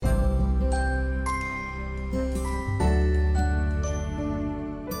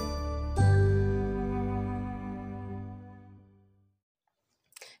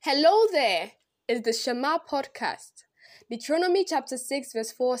Hello there, it's the Shema podcast. Deuteronomy chapter 6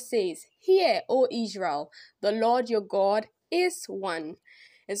 verse 4 says, "Hear, O Israel, the Lord your God is one."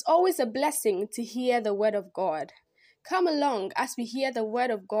 It's always a blessing to hear the word of God. Come along as we hear the word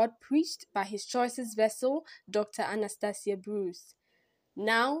of God preached by his choicest vessel, Dr. Anastasia Bruce.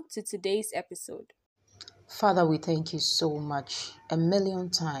 Now to today's episode. Father, we thank you so much, a million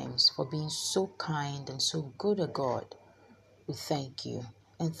times, for being so kind and so good a God. We thank you.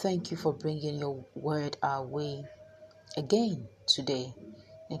 And thank you for bringing your word our way again today.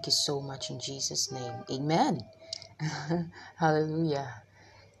 Thank you so much in Jesus' name. Amen. Hallelujah.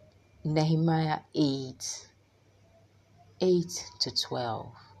 Nehemiah 8 to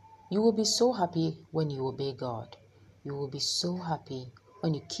 12. You will be so happy when you obey God. You will be so happy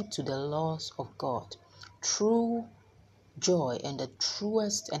when you keep to the laws of God. True joy and the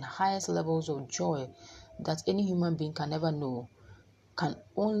truest and highest levels of joy that any human being can ever know can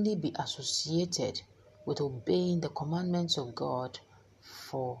only be associated with obeying the commandments of God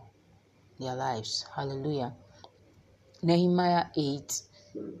for their lives. Hallelujah. Nehemiah 8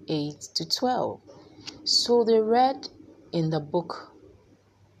 to 12. So they read in the book,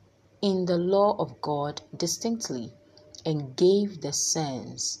 in the law of God distinctly, and gave the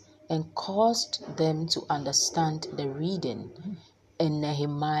sense and caused them to understand the reading. And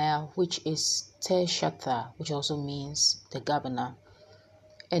Nehemiah, which is Teshatha, which also means the governor,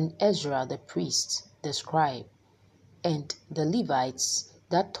 and Ezra the priest, the scribe, and the Levites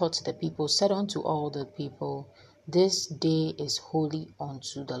that taught the people, said unto all the people, This day is holy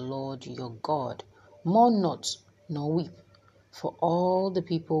unto the Lord your God. Mourn not, nor weep. For all the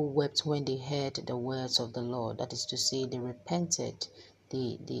people wept when they heard the words of the Lord. That is to say, they repented.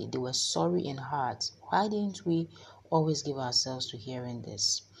 They were sorry in heart. Why didn't we always give ourselves to hearing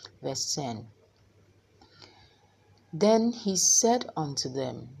this? Verse 10. Then he said unto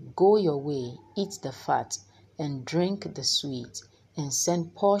them, Go your way, eat the fat, and drink the sweet, and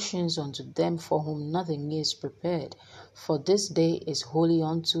send portions unto them for whom nothing is prepared. For this day is holy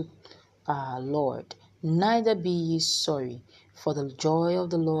unto our Lord. Neither be ye sorry, for the joy of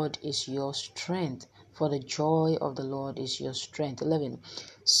the Lord is your strength. For the joy of the Lord is your strength. 11.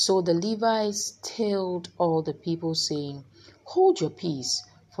 So the Levites told all the people, saying, Hold your peace,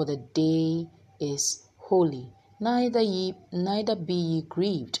 for the day is holy. Neither be ye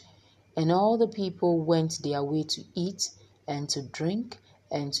grieved. And all the people went their way to eat and to drink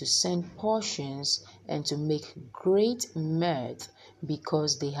and to send portions and to make great mirth,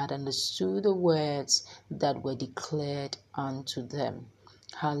 because they had understood the words that were declared unto them.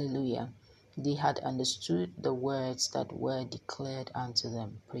 Hallelujah. They had understood the words that were declared unto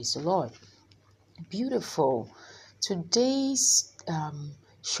them. Praise the Lord. Beautiful. Today's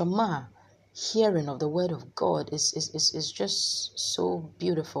Shema, hearing of the word of God, is just so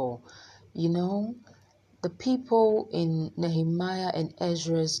beautiful. You know, the people in Nehemiah and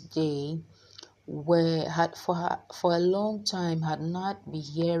Ezra's day had for a long time had not been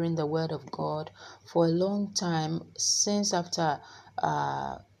hearing the word of God for a long time, since after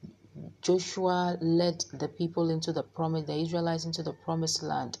Joshua led the people into the Israelites into the promised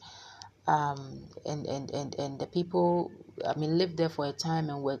land. And the people, lived there for a time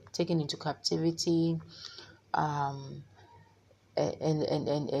and were taken into captivity. And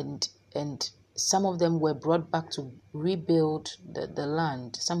some of them were brought back to rebuild the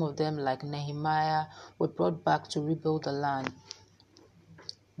land. Some of them, like Nehemiah, were brought back to rebuild the land.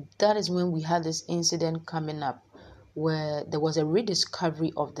 That is when we had this incident coming up, where there was a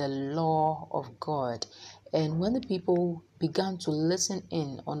rediscovery of the law of God. And when the people began to listen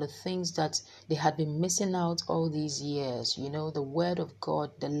in on the things that they had been missing out all these years, the word of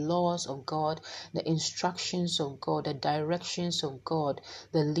God, the laws of God, the instructions of God, the directions of God,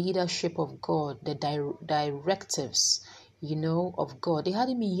 the leadership of God, the directives, of God. They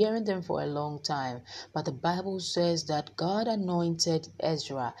hadn't been hearing them for a long time. But the Bible says that God anointed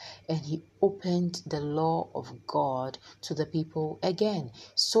Ezra and he opened the law of God to the people again,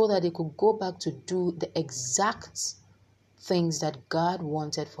 so that they could go back to do the exact things that God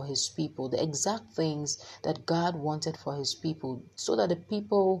wanted for his people, the exact things that God wanted for his people, so that the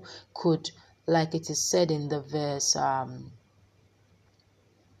people could, like it is said in the verse,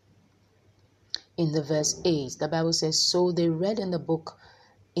 in the verse 8, the Bible says, so they read in the book,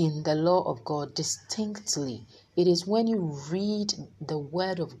 in the law of God distinctly. It is when you read the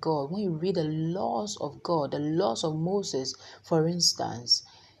word of God, when you read the laws of God, the laws of Moses, for instance,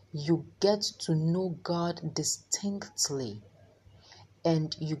 you get to know God distinctly.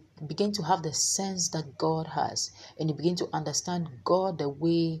 And you begin to have the sense that God has. And you begin to understand God the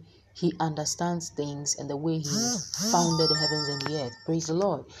way He understands things and the way he founded the heavens and the earth. Praise the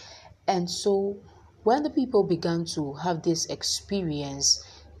Lord. And so when the people began to have this experience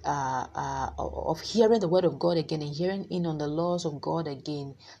of hearing the word of God again and hearing in on the laws of God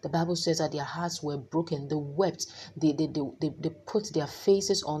again, the Bible says that their hearts were broken. They wept. They put their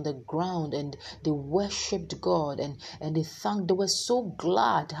faces on the ground and they worshipped God and they thanked. They were so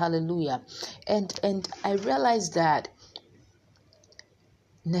glad. Hallelujah. And I realized that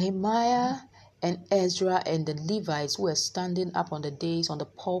Nehemiah and Ezra and the Levites who were standing up on the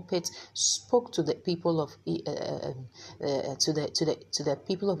pulpit spoke to the people of to the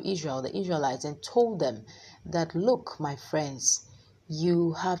people of Israel, the Israelites, and told them that, look, my friends,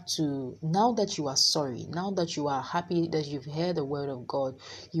 you have to, now that you are sorry, now that you are happy that you've heard the word of God,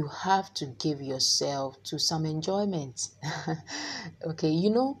 you have to give yourself to some enjoyment. Okay,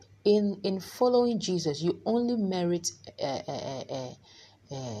 in following Jesus, you only merit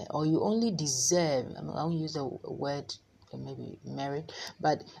or you only deserve, I won't use the word maybe merit,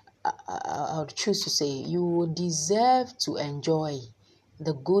 but I'll choose to say you will deserve to enjoy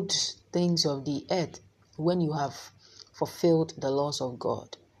the good things of the earth when you have fulfilled the laws of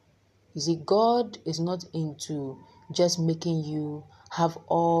God. You see, God is not into just making you have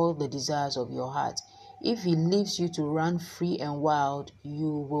all the desires of your heart. If he leaves you to run free and wild,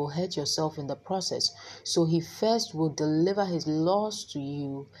 you will hurt yourself in the process. So he first will deliver his laws to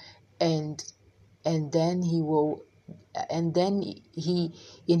you, and then he will, and then he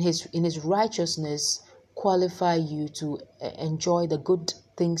in his righteousness qualify you to enjoy the good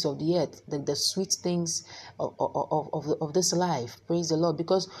things of the earth, the sweet things of this life. Praise the Lord.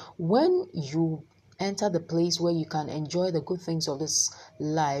 Because when you enter the place where you can enjoy the good things of this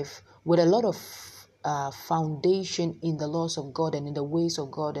life with a lot of foundation in the laws of God and in the ways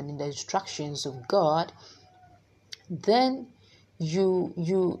of God and in the instructions of God, then you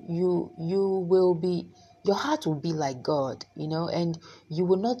will be, your heart will be like God, and you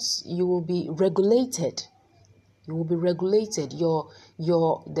will be regulated. You will be regulated.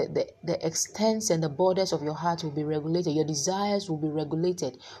 The extents and the borders of your heart will be regulated. Your desires will be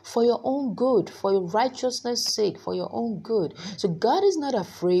regulated for your own good, for your righteousness' sake, for your own good. So God is not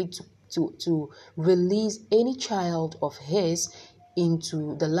afraid to release any child of his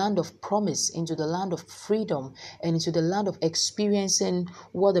into the land of promise, into the land of freedom, and into the land of experiencing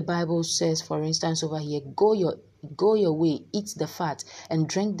what the Bible says, for instance, over here, go your way, eat the fat, and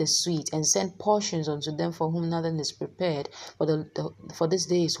drink the sweet, and send portions unto them for whom nothing is prepared. For this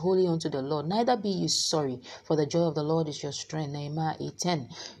day is holy unto the Lord. Neither be ye sorry, for the joy of the Lord is your strength. Nehemiah 8:10.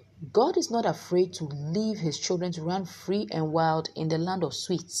 God is not afraid to leave his children to run free and wild in the land of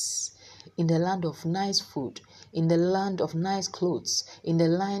sweets, in the land of nice food, in the land of nice clothes, in the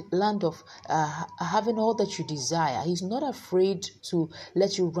land of having all that you desire. He's not afraid to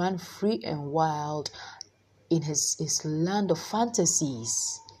let you run free and wild in his land of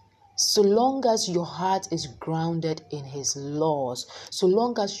fantasies. So long as your heart is grounded in his laws, so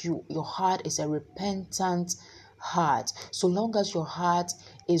long as your heart is a repentant heart, so long as your heart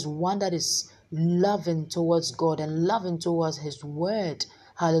is one that is loving towards God and loving towards his word.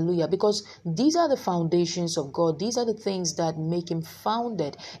 Hallelujah. Because these are the foundations of God. These are the things that make him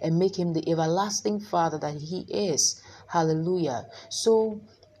founded and make him the everlasting Father that he is. Hallelujah. So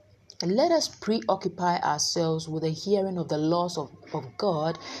let us preoccupy ourselves with the hearing of the laws of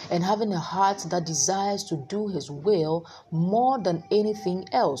God and having a heart that desires to do his will more than anything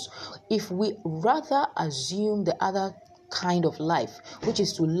else. If we rather assume the other kind of life, which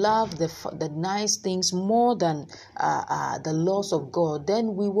is to love the nice things more than the laws of God,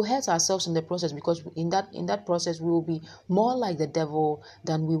 then we will hurt ourselves in the process, because in that process we will be more like the devil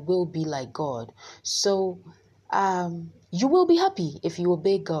than we will be like God. So you will be happy if you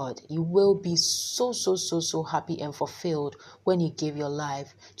obey God. You will be so happy and fulfilled when you give your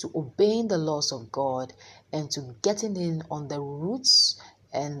life to obeying the laws of God and to getting in on the roots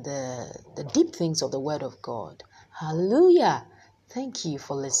and the deep things of the word of God. Hallelujah. Thank you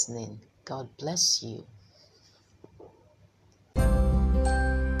for listening. God bless you.